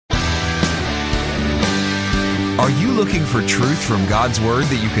Are you looking for truth from God's Word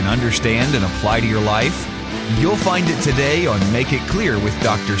that you can understand and apply to your life? You'll find it today on Make It Clear with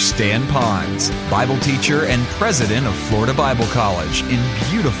Dr. Stan Ponz, Bible teacher and president of Florida Bible College in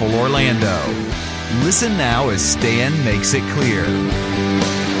beautiful Orlando. Listen now as Stan makes it clear.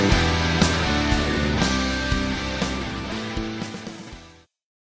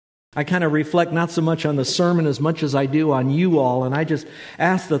 I kind of reflect not so much on the sermon as much as I do on you all, and I just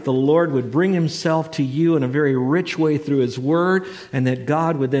ask that the Lord would bring Himself to you in a very rich way through His Word, and that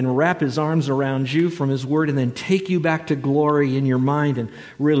God would then wrap His arms around you from His Word and then take you back to glory in your mind and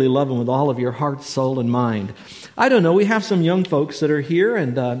really love Him with all of your heart, soul, and mind. I don't know, we have some young folks that are here,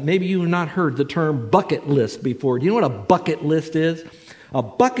 and maybe you've not heard the term bucket list before. Do you know what a bucket list is? A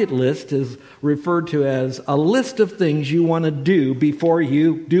bucket list is referred to as a list of things you want to do before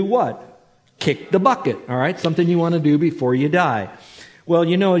you do what? Kick the bucket, all right? Something you want to do before you die. Well,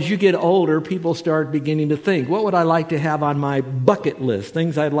 you know, as you get older, people start beginning to think, what would I like to have on my bucket list?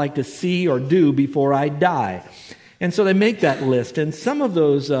 Things I'd like to see or do before I die. And so they make that list. And some of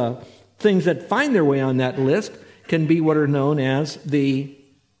those things that find their way on that list can be what are known as the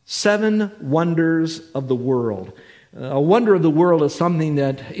 7 wonders of the world. A wonder of the world is something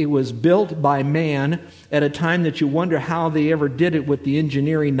that it was built by man at a time that you wonder how they ever did it with the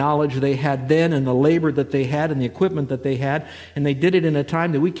engineering knowledge they had then and the labor that they had and the equipment that they had. And they did it in a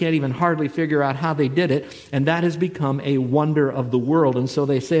time that we can't even hardly figure out how they did it. And that has become a wonder of the world. And so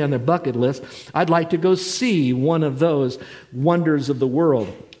they say on their bucket list, I'd like to go see one of those wonders of the world.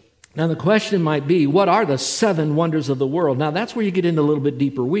 Now, the question might be, what are the 7 wonders of the world? Now, that's where you get into a little bit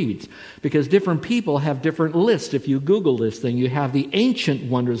deeper weeds, because different people have different lists. If you Google this thing, you have the ancient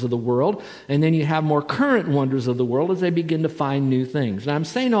wonders of the world, and then you have more current wonders of the world as they begin to find new things. Now, I'm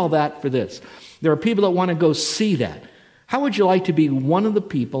saying all that for this. There are people that want to go see that. How would you like to be one of the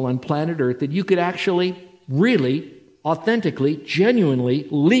people on planet Earth that you could actually, really, authentically, genuinely,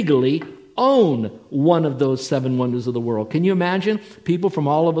 legally own one of those 7 wonders of the world? Can you imagine people from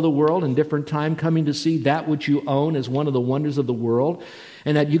all over the world in different time coming to see that which you own as one of the wonders of the world,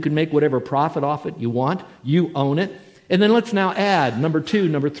 and that you can make whatever profit off it you want? You own it. And then let's now add number 2,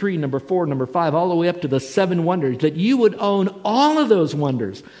 number 3, number 4, number 5, all the way up to the 7 wonders, that you would own all of those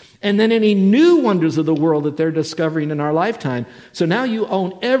wonders. And then any new wonders of the world that they're discovering in our lifetime. So now you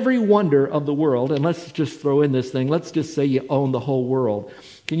own every wonder of the world. And let's just throw in this thing. Let's just say you own the whole world.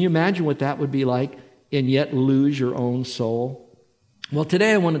 Can you imagine what that would be like, and yet lose your own soul? Well,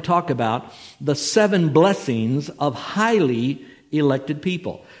 today I want to talk about the 7 blessings of highly elected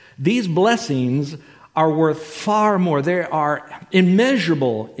people. These blessings are worth far more. They are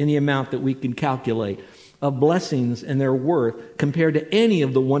immeasurable in the amount that we can calculate of blessings and their worth compared to any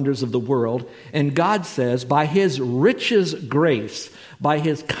of the wonders of the world. And God says, by His richest grace, by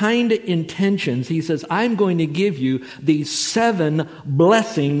His kind intentions, He says, I'm going to give you these 7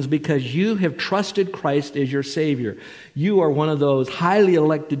 blessings because you have trusted Christ as your Savior. You are one of those highly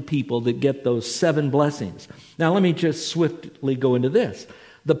elected people that get those 7 blessings. Now, let me just swiftly go into this.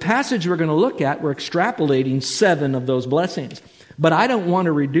 The passage we're going to look at, we're extrapolating 7 of those blessings. But I don't want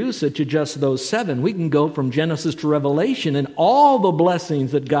to reduce it to just those 7. We can go from Genesis to Revelation and all the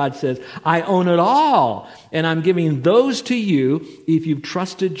blessings that God says, I own it all. And I'm giving those to you if you've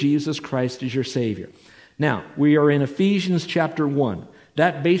trusted Jesus Christ as your Savior. Now, we are in Ephesians chapter 1.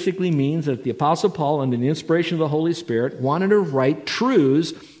 That basically means that the Apostle Paul, under the inspiration of the Holy Spirit, wanted to write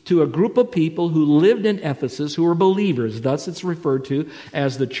truths to a group of people who lived in Ephesus who were believers. Thus, it's referred to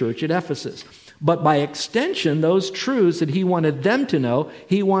as the church at Ephesus. But by extension, those truths that he wanted them to know,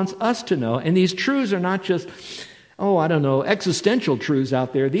 he wants us to know. And these truths are not just, existential truths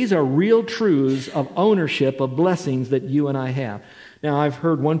out there. These are real truths of ownership of blessings that you and I have. Now, I've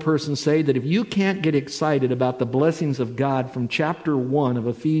heard one person say that if you can't get excited about the blessings of God from chapter 1 of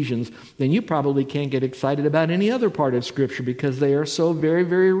Ephesians, then you probably can't get excited about any other part of Scripture because they are so very,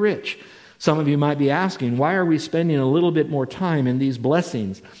 very rich. Some of you might be asking, why are we spending a little bit more time in these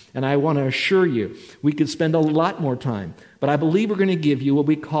blessings? And I want to assure you, we could spend a lot more time. But I believe we're going to give you what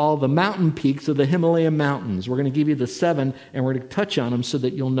we call the mountain peaks of the Himalaya mountains. We're going to give you the 7, and we're going to touch on them so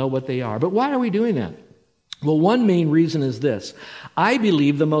that you'll know what they are. But why are we doing that? Well, one main reason is this. I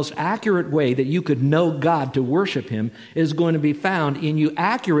believe the most accurate way that you could know God to worship Him is going to be found in you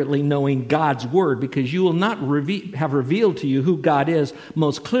accurately knowing God's Word, because you will not have revealed to you who God is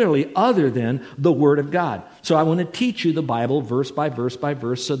most clearly other than the Word of God. So I want to teach you the Bible verse by verse by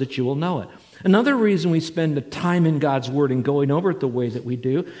verse so that you will know it. Another reason we spend the time in God's Word and going over it the way that we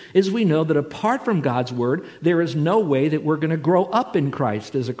do is we know that apart from God's Word, there is no way that we're going to grow up in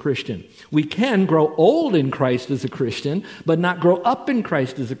Christ as a Christian. We can grow old in in Christ as a Christian, but not grow up in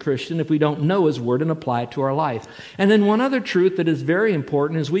Christ as a Christian if we don't know His Word and apply it to our life. And then one other truth that is very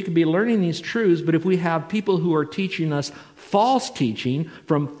important is we could be learning these truths, but if we have people who are teaching us false teaching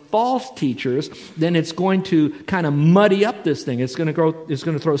from false teachers, then it's going to kind of muddy up this thing. It's going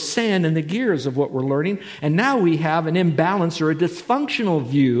to throw sand in the gears of what we're learning. And now we have an imbalance or a dysfunctional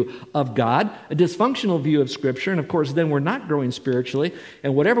view of God, a dysfunctional view of Scripture. And of course, then we're not growing spiritually.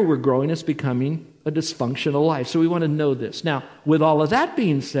 And whatever we're growing is becoming a dysfunctional life. So we want to know this. Now, with all of that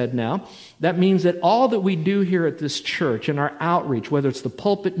being said now, that means that all that we do here at this church and our outreach, whether it's the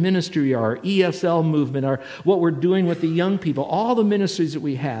pulpit ministry or our ESL movement or what we're doing with the young people, all the ministries that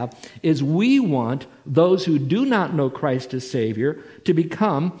we have, is we want those who do not know Christ as Savior to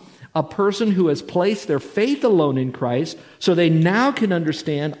become a person who has placed their faith alone in Christ so they now can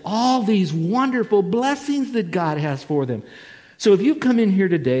understand all these wonderful blessings that God has for them. So if you've come in here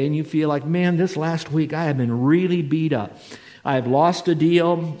today and you feel like, man, this last week I have been really beat up. I've lost a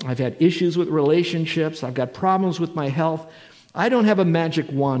deal. I've had issues with relationships. I've got problems with my health. I don't have a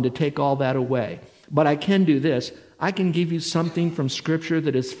magic wand to take all that away. But I can do this. I can give you something from Scripture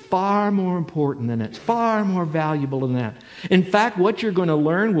that is far more important than that, far more valuable than that. In fact, what you're going to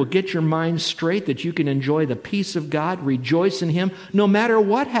learn will get your mind straight that you can enjoy the peace of God, rejoice in Him, no matter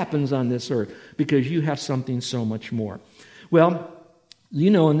what happens on this earth, because you have something so much more. Well, you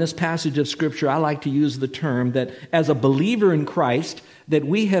know, in this passage of Scripture, I like to use the term that as a believer in Christ, that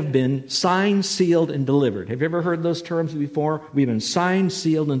we have been signed, sealed, and delivered. Have you ever heard those terms before? We've been signed,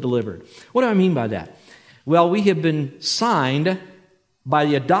 sealed, and delivered. What do I mean by that? Well, we have been signed by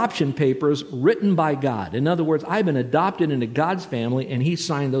the adoption papers written by God. In other words, I've been adopted into God's family, and He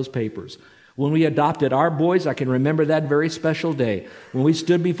signed those papers. When we adopted our boys, I can remember that very special day when we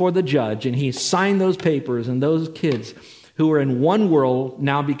stood before the judge, and He signed those papers, and those kids who were in one world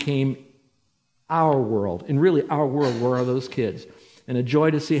now became our world. And really, our world, where are those kids? And a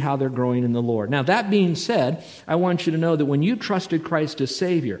joy to see how they're growing in the Lord. Now, that being said, I want you to know that when you trusted Christ as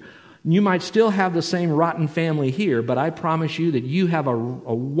Savior, you might still have the same rotten family here, but I promise you that you have a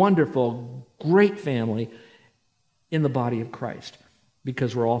wonderful, great family in the body of Christ,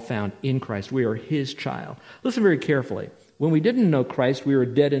 because we're all found in Christ. We are His child. Listen very carefully. When we didn't know Christ, we were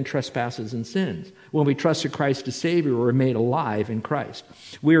dead in trespasses and sins. When we trusted Christ as Savior, we were made alive in Christ.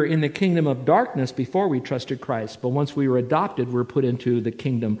 We were in the kingdom of darkness before we trusted Christ, but once we were adopted, we were put into the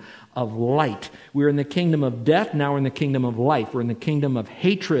kingdom of light. We were in the kingdom of death, now we're in the kingdom of life. We're in the kingdom of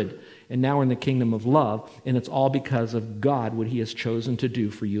hatred, and now we're in the kingdom of love, and it's all because of God, what He has chosen to do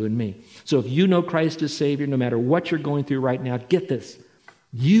for you and me. So if you know Christ as Savior, no matter what you're going through right now, get this.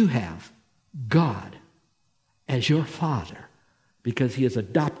 You have God as your Father, because He has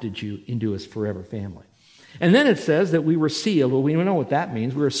adopted you into His forever family. And then it says that we were sealed. Well, we don't know what that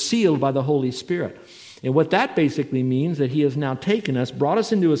means. We were sealed by the Holy Spirit. And what that basically means that He has now taken us, brought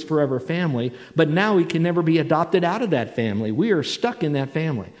us into His forever family, but now we can never be adopted out of that family. We are stuck in that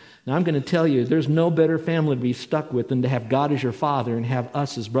family. Now, I'm going to tell you, there's no better family to be stuck with than to have God as your Father and have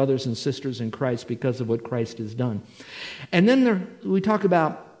us as brothers and sisters in Christ because of what Christ has done. And then we talk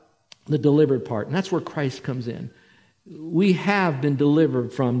about the delivered part, and that's where Christ comes in. We have been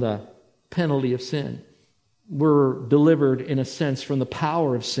delivered from the penalty of sin. We're delivered, in a sense, from the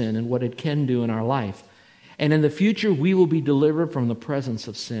power of sin and what it can do in our life. And in the future, we will be delivered from the presence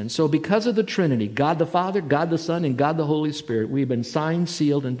of sin. So because of the Trinity, God the Father, God the Son, and God the Holy Spirit, we've been signed,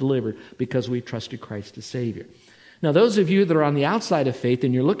 sealed, and delivered because we trusted Christ as Savior. Now, those of you that are on the outside of faith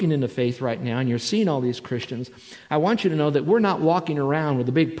and you're looking into faith right now and you're seeing all these Christians, I want you to know that we're not walking around with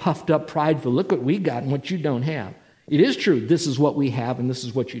a big puffed up, prideful, look what we got and what you don't have. It is true, this is what we have and this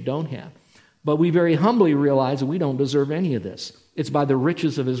is what you don't have. But we very humbly realize that we don't deserve any of this. It's by the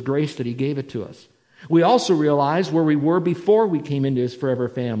riches of His grace that He gave it to us. We also realize where we were before we came into His forever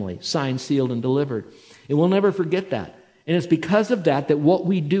family, signed, sealed, and delivered. And we'll never forget that. And it's because of that what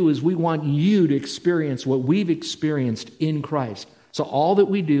we do is we want you to experience what we've experienced in Christ. So all that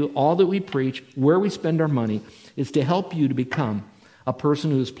we do, all that we preach, where we spend our money, is to help you to become a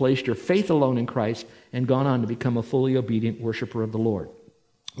person who has placed your faith alone in Christ and gone on to become a fully obedient worshiper of the Lord.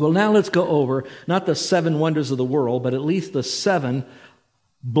 Well, now let's go over not the 7 wonders of the world, but at least the 7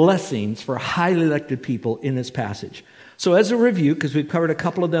 blessings for highly elected people in this passage. So as a review, because we've covered a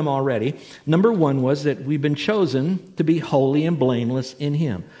couple of them already, number 1 was that we've been chosen to be holy and blameless in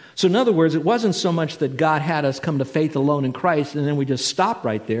Him. So in other words, it wasn't so much that God had us come to faith alone in Christ and then we just stopped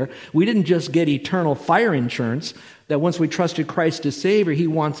right there. We didn't just get eternal fire insurance, that once we trusted Christ as Savior, He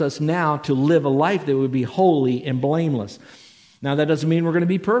wants us now to live a life that would be holy and blameless. Now that doesn't mean we're going to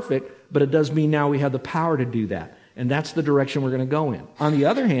be perfect, but it does mean now we have the power to do that. And that's the direction we're going to go in. On the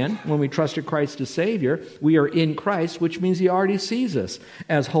other hand, when we trusted Christ as Savior, we are in Christ, which means He already sees us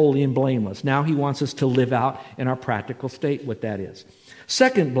as holy and blameless. Now He wants us to live out in our practical state what that is.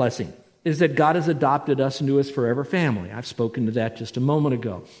 Second blessing is that God has adopted us into His forever family. I've spoken to that just a moment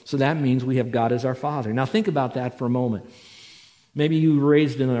ago. So that means we have God as our Father. Now think about that for a moment. Maybe you were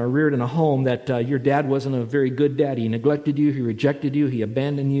raised in or reared in a home that your dad wasn't a very good dad. He neglected you, he rejected you, he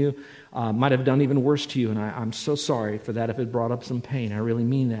abandoned you, might have done even worse to you. And I'm so sorry for that if it brought up some pain. I really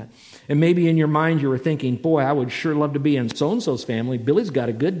mean that. And maybe in your mind you were thinking, boy, I would sure love to be in so-and-so's family. Billy's got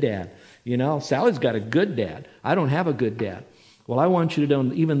a good dad. Sally's got a good dad. I don't have a good dad. Well, I want you to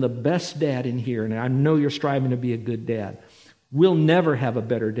know even the best dad in here, and I know you're striving to be a good dad, we'll never have a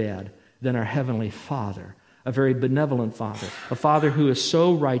better dad than our Heavenly Father. A very benevolent Father, a Father who is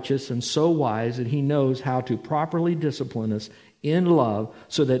so righteous and so wise that He knows how to properly discipline us in love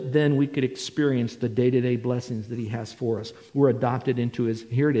so that then we could experience the day-to-day blessings that He has for us. We're adopted into His,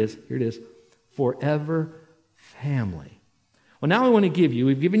 here it is, forever family. Well, now I want to give you,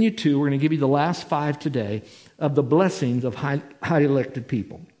 we've given you 2, we're going to give you the last 5 today of the blessings of highly elected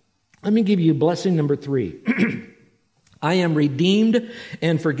people. Let me give you blessing number 3. I am redeemed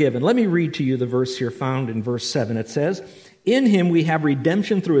and forgiven. Let me read to you the verse here found in verse 7. It says, in Him we have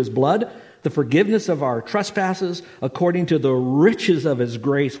redemption through His blood, the forgiveness of our trespasses, according to the riches of His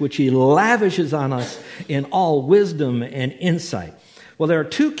grace, which He lavishes on us in all wisdom and insight. Well, there are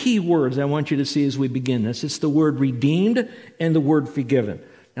 2 key words I want you to see as we begin this. It's the word redeemed and the word forgiven.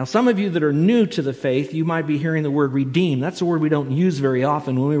 Now, some of you that are new to the faith, you might be hearing the word redeem. That's a word we don't use very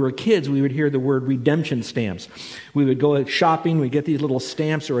often. When we were kids, we would hear the word redemption stamps. We would go shopping, we'd get these little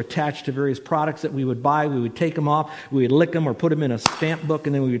stamps that were attached to various products that we would buy. We would take them off, we would lick them or put them in a stamp book,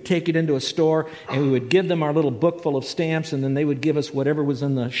 and then we would take it into a store, and we would give them our little book full of stamps, and then they would give us whatever was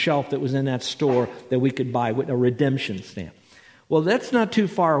in the shelf that was in that store that we could buy with a redemption stamp. Well, that's not too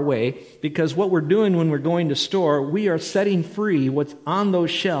far away, because what we're doing when we're going to store, we are setting free what's on those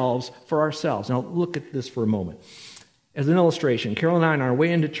shelves for ourselves. Now, look at this for a moment. As an illustration, Carol and I, on our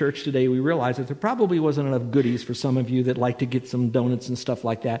way into church today, we realized that there probably wasn't enough goodies for some of you that like to get some donuts and stuff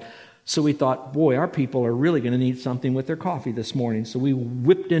like that. So we thought, boy, our people are really going to need something with their coffee this morning. So we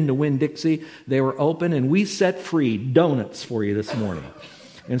whipped into Winn-Dixie. They were open, and we set free donuts for you this morning.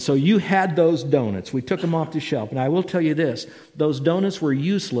 And so you had those donuts. We took them off the shelf. And I will tell you this, those donuts were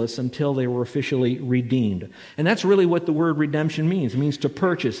useless until they were officially redeemed. And that's really what the word redemption means. It means to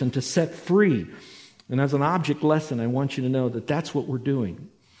purchase and to set free. And as an object lesson, I want you to know that that's what we're doing.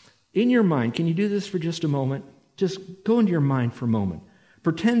 In your mind, can you do this for just a moment? Just go into your mind for a moment.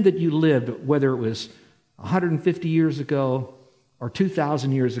 Pretend that you lived, whether it was 150 years ago or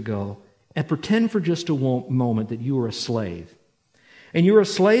 2,000 years ago, and pretend for just a moment that you were a slave. And you were a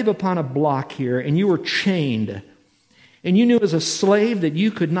slave upon a block here, and you were chained. And you knew as a slave that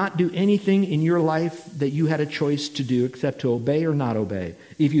you could not do anything in your life that you had a choice to do except to obey or not obey.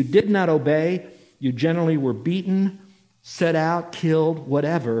 If you did not obey, you generally were beaten, set out, killed,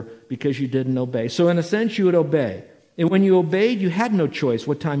 whatever, because you didn't obey. So in a sense, you would obey. And when you obeyed, you had no choice.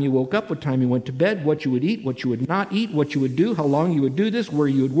 What time you woke up, what time you went to bed, what you would eat, what you would not eat, what you would do, how long you would do this, where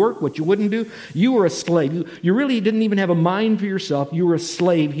you would work, what you wouldn't do. You were a slave. You really didn't even have a mind for yourself. You were a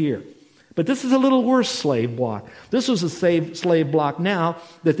slave here. But this is a little worse slave block. This was a slave block now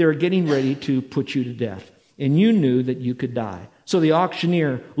that they're getting ready to put you to death. And you knew that you could die. So the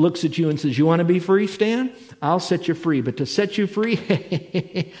auctioneer looks at you and says, you want to be free, Stan? I'll set you free. But to set you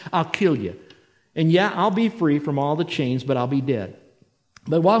free, I'll kill you. And yeah, I'll be free from all the chains, but I'll be dead.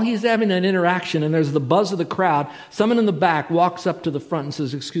 But while he's having an interaction and there's the buzz of the crowd, someone in the back walks up to the front and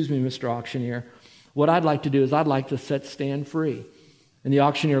says, excuse me, Mr. Auctioneer, what I'd like to do is I'd like to set Stan free. And the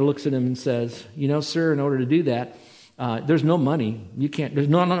auctioneer looks at him and says, you know, sir, in order to do that, there's no money. There's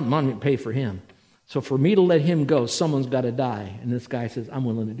not enough money to pay for him. So for me to let him go, someone's got to die. And this guy says, I'm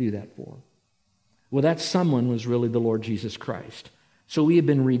willing to do that for him. Well, that someone was really the Lord Jesus Christ. So we have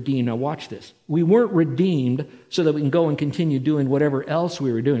been redeemed. Now watch this. We weren't redeemed so that we can go and continue doing whatever else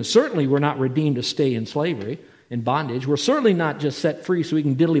we were doing. Certainly we're not redeemed to stay in slavery, in bondage. We're certainly not just set free so we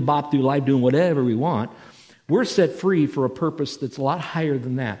can diddly-bop through life doing whatever we want. We're set free for a purpose that's a lot higher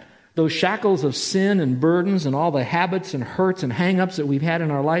than that. Those shackles of sin and burdens and all the habits and hurts and hang-ups that we've had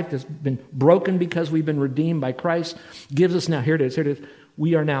in our life that's been broken because we've been redeemed by Christ gives us now, here it is.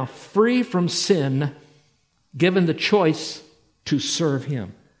 We are now free from sin, given the choice to serve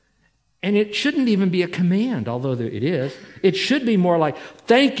Him. And it shouldn't even be a command, although it is. It should be more like,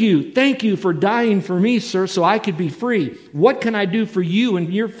 thank you for dying for me, sir, so I could be free. What can I do for you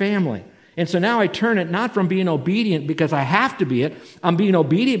and your family? And so now I turn it not from being obedient because I have to be it. I'm being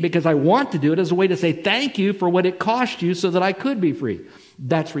obedient because I want to do it as a way to say thank you for what it cost you so that I could be free.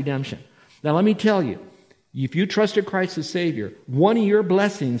 That's redemption. Now let me tell you, if you trusted Christ as Savior, one of your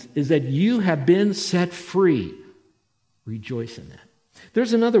blessings is that you have been set free. Rejoice in that.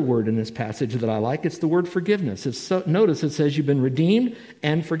 There's another word in this passage that I like. It's the word forgiveness. Notice it says you've been redeemed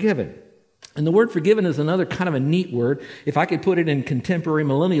and forgiven. And the word forgiven is another kind of a neat word. If I could put it in contemporary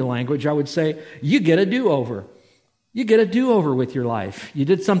millennial language, I would say you get a do-over. You get a do-over with your life. You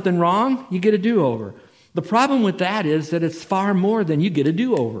did something wrong, you get a do-over. The problem with that is that it's far more than you get a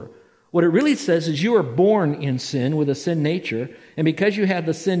do-over. What it really says is you are born in sin with a sin nature, and because you have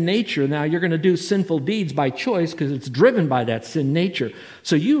the sin nature, now you're going to do sinful deeds by choice because it's driven by that sin nature.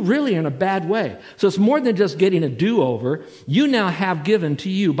 So you really are in a bad way. So it's more than just getting a do-over. You now have given to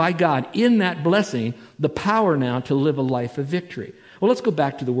you by God in that blessing the power now to live a life of victory. Well, let's go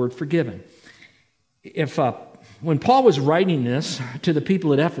back to the word forgiven. When Paul was writing this to the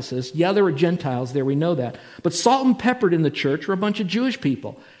people at Ephesus, yeah, there were Gentiles there, we know that, but salt and peppered in the church were a bunch of Jewish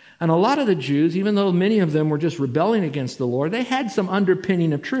people. And a lot of the Jews, even though many of them were just rebelling against the Lord, they had some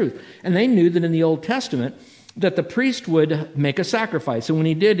underpinning of truth. And they knew that in the Old Testament that the priest would make a sacrifice. And when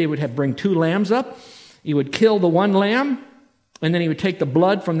he did, he would bring 2 lambs up. He would kill the one lamb, and then he would take the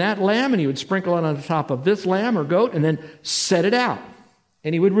blood from that lamb, and he would sprinkle it on the top of this lamb or goat, and then set it out.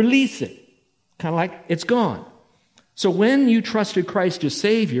 And he would release it, kind of like it's gone. So when you trusted Christ as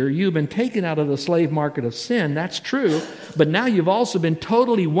Savior, you've been taken out of the slave market of sin. That's true. But now you've also been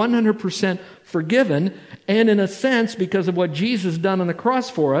totally 100% forgiven. And in a sense, because of what Jesus done on the cross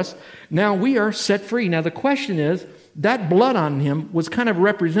for us, now we are set free. Now the question is, that blood on him was kind of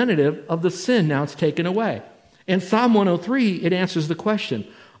representative of the sin now it's taken away. In Psalm 103, it answers the question,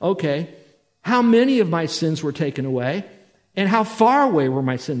 okay, how many of my sins were taken away? And how far away were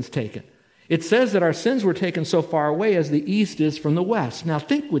my sins taken? It says that our sins were taken so far away as the east is from the west. Now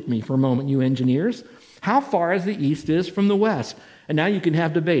think with me for a moment, you engineers. How far as the east is from the west? And now you can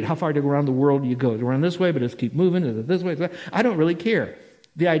have debate. How far around the world do you go? Around this way, but just keep moving. Is it this way? I don't really care.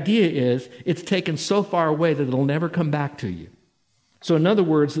 The idea is it's taken so far away that it'll never come back to you. So in other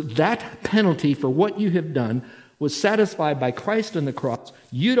words, that penalty for what you have done was satisfied by Christ on the cross.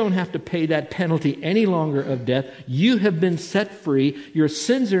 You don't have to pay that penalty any longer of death. You have been set free. Your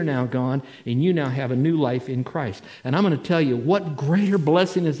sins are now gone, and you now have a new life in Christ. And I'm going to tell you, what greater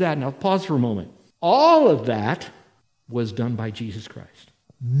blessing is that? Now pause for a moment. All of that was done by Jesus Christ.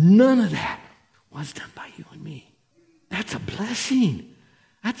 None of that was done by you and me. That's a blessing.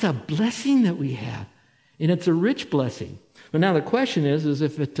 That's a blessing that we have. And it's a rich blessing. But now the question is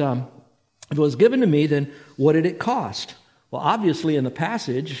if it was given to me, then what did it cost? Well, obviously in the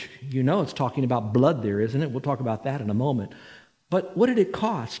passage, you know it's talking about blood there, isn't it? We'll talk about that in a moment. But what did it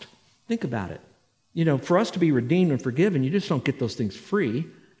cost? Think about it. You know, for us to be redeemed and forgiven, you just don't get those things free.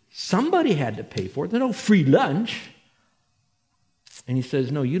 Somebody had to pay for it. There's no free lunch. And he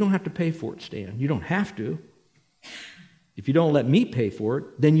says, no, you don't have to pay for it, Stan. You don't have to. If you don't let me pay for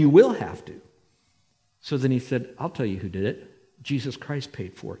it, then you will have to. So then he said, I'll tell you who did it. Jesus Christ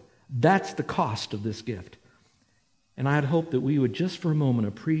paid for it. That's the cost of this gift. And I'd hope that we would just for a moment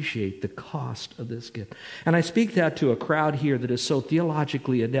appreciate the cost of this gift. And I speak that to a crowd here that is so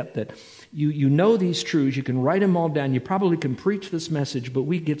theologically adept that you know these truths, you can write them all down, you probably can preach this message, but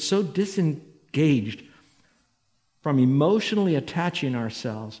we get so disengaged from emotionally attaching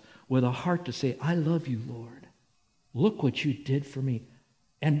ourselves with a heart to say, I love you, Lord. Look what you did for me.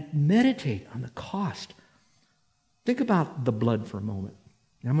 And meditate on the cost. Think about the blood for a moment.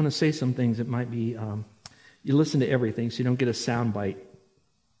 Now, I'm going to say some things that might be, you listen to everything so you don't get a sound bite.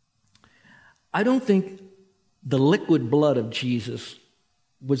 I don't think the liquid blood of Jesus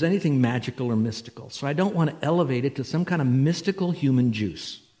was anything magical or mystical. So I don't want to elevate it to some kind of mystical human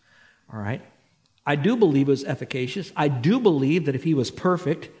juice. All right? I do believe it was efficacious. I do believe that if he was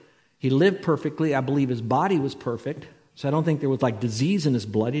perfect, he lived perfectly. I believe his body was perfect. So I don't think there was like disease in his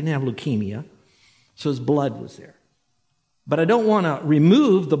blood. He didn't have leukemia. So his blood was there. But I don't want to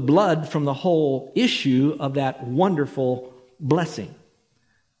remove the blood from the whole issue of that wonderful blessing.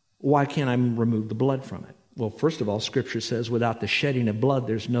 Why can't I remove the blood from it? Well, first of all, Scripture says without the shedding of blood,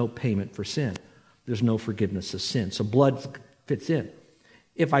 there's no payment for sin. There's no forgiveness of sin. So blood fits in.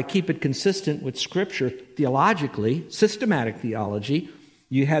 If I keep it consistent with Scripture theologically, systematic theology,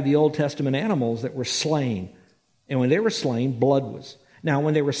 you have the Old Testament animals that were slain. And when they were slain, blood was. Now,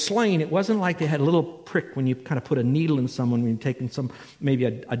 when they were slain, it wasn't like they had a little prick when you kind of put a needle in someone when you're taking maybe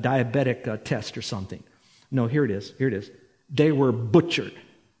a diabetic test or something. No, here it is. Here it is. They were butchered.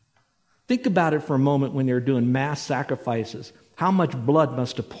 Think about it for a moment when they were doing mass sacrifices. How much blood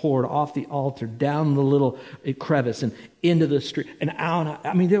must have poured off the altar, down the little crevice, and into the street, and out.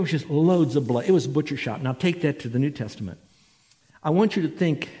 I mean, there was just loads of blood. It was a butcher shop. Now take that to the New Testament. I want you to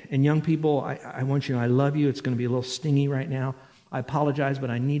think, and young people, I want you to know I love you. It's going to be a little stingy right now. I apologize, but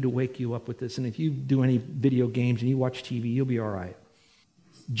I need to wake you up with this. And if you do any video games and you watch TV, you'll be all right.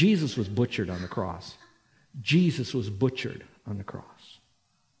 Jesus was butchered on the cross. Jesus was butchered on the cross.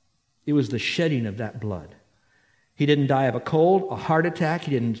 It was the shedding of that blood. He didn't die of a cold, a heart attack.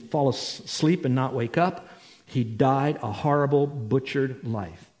 He didn't fall asleep and not wake up. He died a horrible, butchered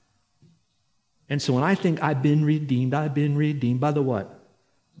life. And so when I think I've been redeemed by the what?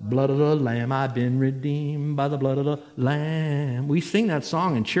 Blood of the Lamb. I've been redeemed by the blood of the Lamb. We sing that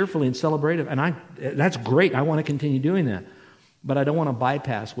song and cheerfully and celebrate it. And that's great. I want to continue doing that. But I don't want to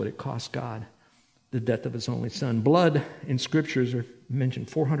bypass what it cost God, the death of his only son. Blood in scriptures are mentioned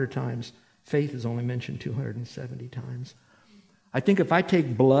 400 times. Faith is only mentioned 270 times. I think if I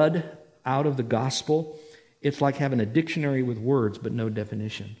take blood out of the gospel, it's like having a dictionary with words but no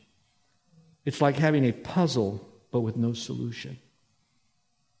definition. It's like having a puzzle but with no solution.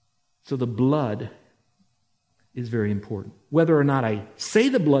 So the blood is very important. Whether or not I say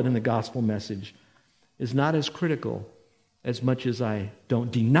the blood in the gospel message is not as critical as much as I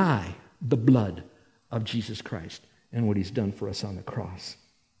don't deny the blood of Jesus Christ and what he's done for us on the cross.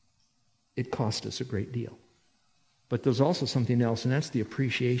 It cost us a great deal. But there's also something else, and that's the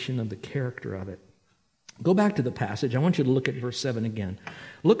appreciation of the character of it. Go back to the passage. I want you to look at verse 7 again.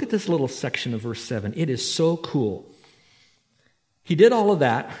 Look at this little section of verse 7. It is so cool. He did all of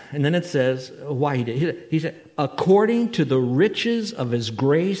that, and then it says why he did. He said, according to the riches of his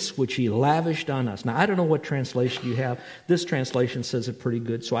grace, which he lavished on us. Now, I don't know what translation you have. This translation says it pretty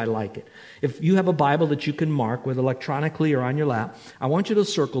good, so I like it. If you have a Bible that you can mark, whether electronically or on your lap, I want you to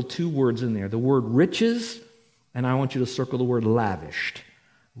circle two words in there. The word riches, and I want you to circle the word lavished.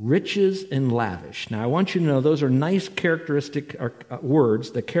 Riches and lavish. Now, I want you to know those are nice characteristic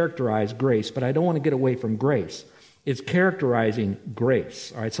words that characterize grace, but I don't want to get away from grace. It's characterizing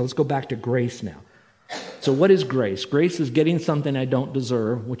grace. All right, so let's go back to grace now. So what is grace? Grace is getting something I don't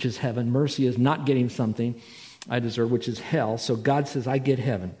deserve, which is heaven. Mercy is not getting something I deserve, which is hell. So God says, I get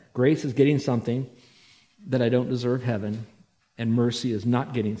heaven. Grace is getting something that I don't deserve, heaven. And mercy is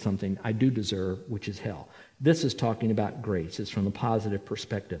not getting something I do deserve, which is hell. This is talking about grace. It's from the positive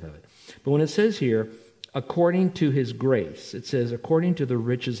perspective of it. But when it says here, according to his grace, it says, according to the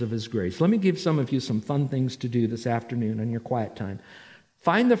riches of his grace. Let me give some of you some fun things to do this afternoon in your quiet time.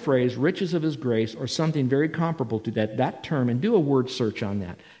 Find the phrase, riches of his grace, or something very comparable to that term, and do a word search on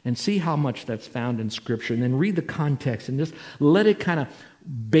that, and see how much that's found in Scripture, and then read the context, and just let it kind of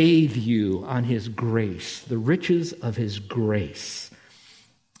bathe you on his grace, the riches of his grace.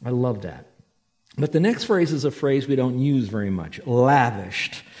 I love that. But the next phrase is a phrase we don't use very much,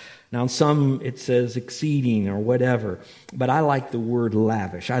 lavished. Now, in some it says exceeding or whatever, but I like the word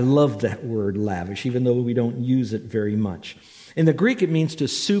lavish. I love that word lavish, even though we don't use it very much. In the Greek, it means to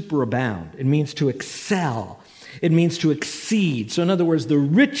superabound. It means to excel. It means to exceed. So in other words, the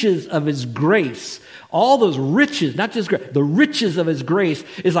riches of his grace, all those riches, not just grace, the riches of his grace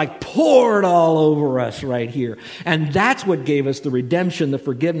is like poured all over us right here. And that's what gave us the redemption, the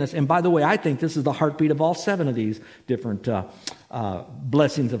forgiveness. And by the way, I think this is the heartbeat of all 7 of these different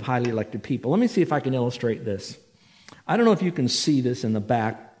blessings of highly elected people. Let me see if I can illustrate this. I don't know if you can see this in the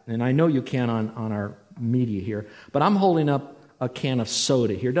back, and I know you can on our media here, but I'm holding up a can of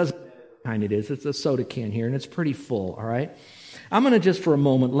soda here. It doesn't matter what kind it is. It's a soda can here, and it's pretty full, all right? I'm going to just for a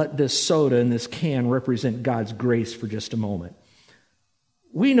moment let this soda and this can represent God's grace for just a moment.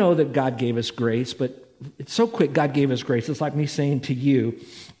 We know that God gave us grace, but it's so quick God gave us grace. It's like me saying to you,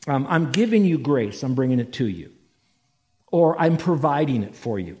 I'm giving you grace. I'm bringing it to you. Or I'm providing it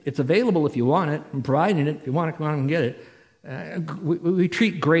for you. It's available if you want it. I'm providing it. If you want to come on and get it. We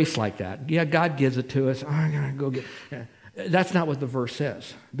treat grace like that. Yeah, God gives it to us. Oh, I got to go get it. That's not what the verse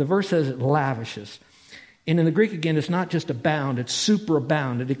says. The verse says it lavishes. And in the Greek, again, it's not just abound, it's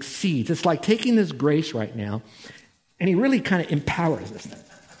superabound, it exceeds. It's like taking this grace right now, and he really kind of empowers us.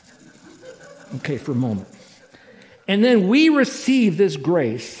 Okay, for a moment. And then we receive this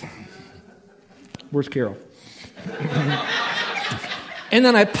grace. Where's Carol? And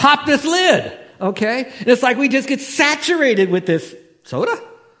then I pop this lid, okay? And it's like we just get saturated with this soda.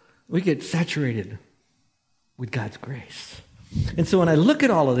 We get saturated with God's grace. And so when I look at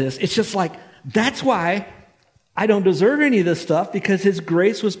all of this, it's just like, that's why I don't deserve any of this stuff, because his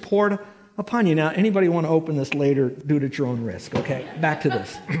grace was poured upon you. Now, anybody want to open this later, do it at your own risk, okay? Back to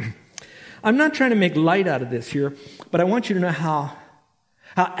this. I'm not trying to make light out of this here, but I want you to know how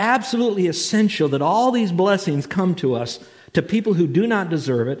absolutely essential that all these blessings come to us to people who do not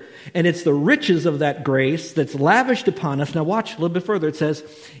deserve it, and it's the riches of that grace that's lavished upon us. Now watch a little bit further. It says,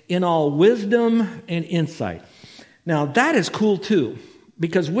 in all wisdom and insight. Now that is cool too,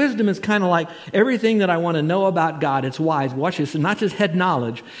 because wisdom is kind of like everything that I want to know about God. It's wise. Watch this. It's not just head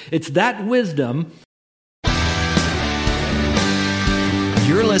knowledge. It's that wisdom.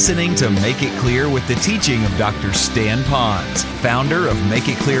 You're listening to Make It Clear with the teaching of Dr. Stan Ponz, founder of Make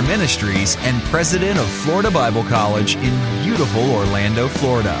It Clear Ministries and president of Florida Bible College in beautiful Orlando,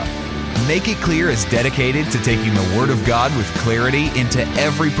 Florida. Make It Clear is dedicated to taking the Word of God with clarity into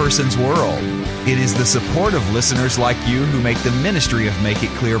every person's world. It is the support of listeners like you who make the ministry of Make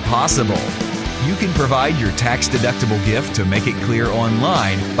It Clear possible. You can provide your tax-deductible gift to Make It Clear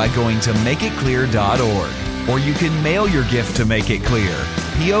online by going to makeitclear.org. Or you can mail your gift to Make It Clear,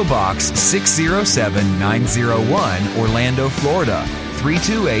 P.O. Box 607901, Orlando, Florida,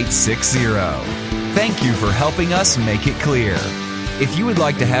 32860. Thank you for helping us make it clear. If you would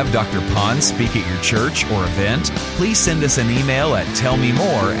like to have Dr. Ponz speak at your church or event, please send us an email at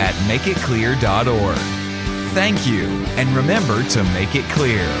tellmemore@makeitclear.org. Thank you, and remember to make it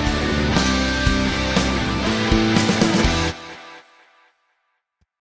clear.